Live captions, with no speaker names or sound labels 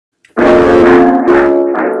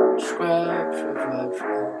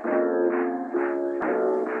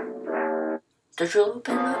Don't you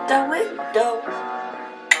open up that window.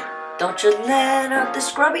 Don't you let out the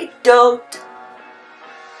ScrubbyDote.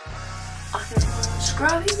 I am a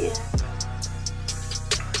scrubby, yeah.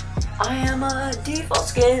 I am a default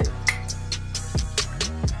skin.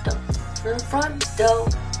 The front door.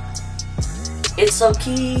 It's so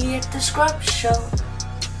key at the scrub show.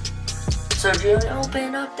 So you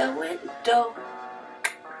open up the window.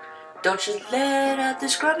 Don't you let out the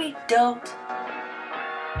ScrubbyDote.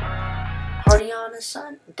 Party on a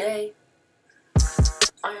Sunday.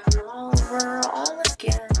 I am over all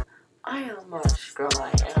again. I am a scrub.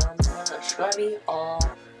 I am a scrubby all.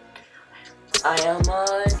 I am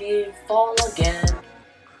a default again.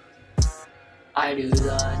 I do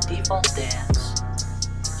the default dance.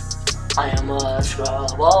 I am a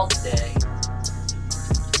scrub all day.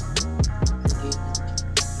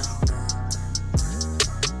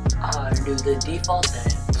 I do the default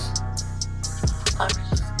dance.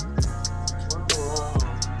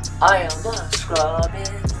 I am a scrub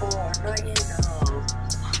in Fortnite, you know.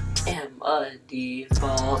 Am a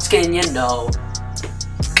default skin, you know.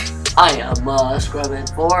 I am a scrub in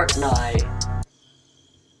Fortnite.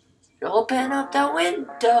 Open up the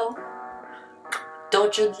window.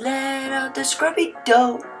 Don't you let out the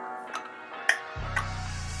ScrubbyDote.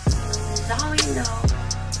 Now we know.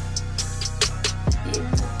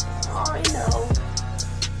 Yeah, I know.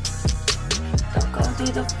 Don't go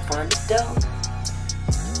through the front door.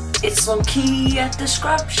 It's low key at the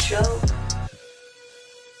scrub show.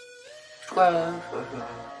 Scrub.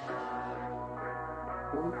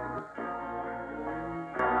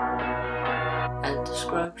 At the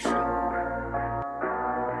scrub show.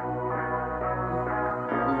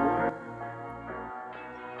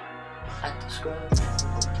 At the scrub show.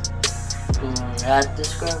 At the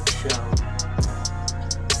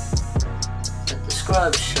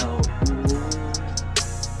scrub show.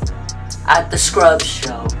 At the scrub show. At the scrub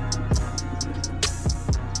show.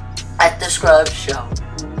 At the scrub show.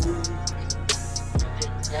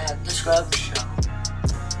 At the scrub show.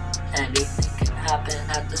 Anything can happen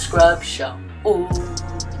at the scrub show. Ooh.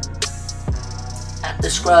 At the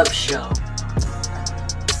scrub show.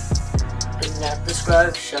 And at the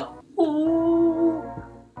scrub show. Ooh.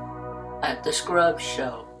 At the scrub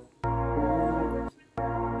show. And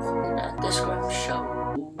at the scrub show.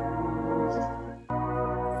 Ooh.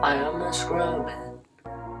 I am a scrubbing.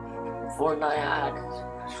 Fortnite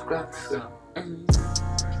scrub show.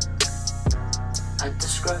 At the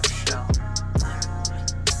scrub show.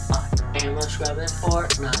 I am a scrub in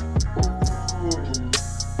Fortnite. Ooh.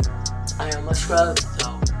 I am a scrub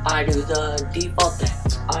though. I do the default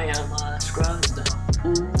dance. I am a scrub though.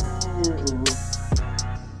 Ooh.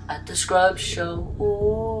 At the scrub show.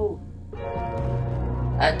 Ooh.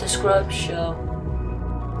 At the scrub show.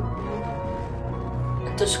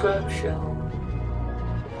 At the scrub show.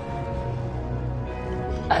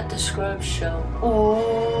 At the scrub show.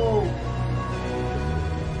 Ooh.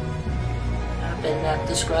 I've been at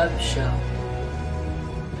the scrub show.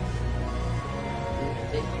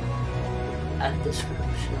 At the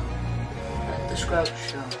scrub show. At the scrub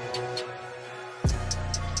show.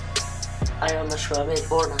 I am a scrub in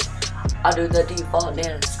Fortnite. I do the default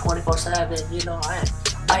dance 24/7. You know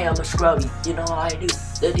I am a scrubby. You know I do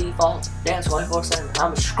the default dance 24/7.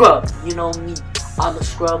 I'm a scrub. You know me. I'm a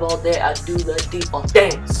scrub all day. I do the default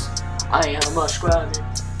dance. I am a scrub.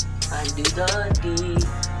 I do the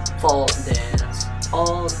default dance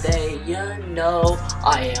all day. You know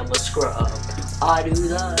I am a scrub. I do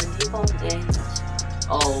the default dance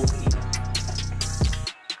all week.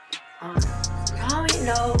 Now we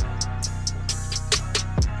know.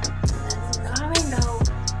 Now we know.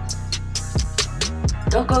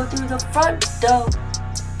 Don't go through the front door.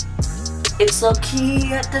 It's low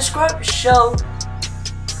key at the scrub show.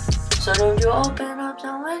 So don't you open up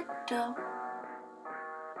the window.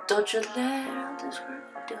 Don't you let out the scrub.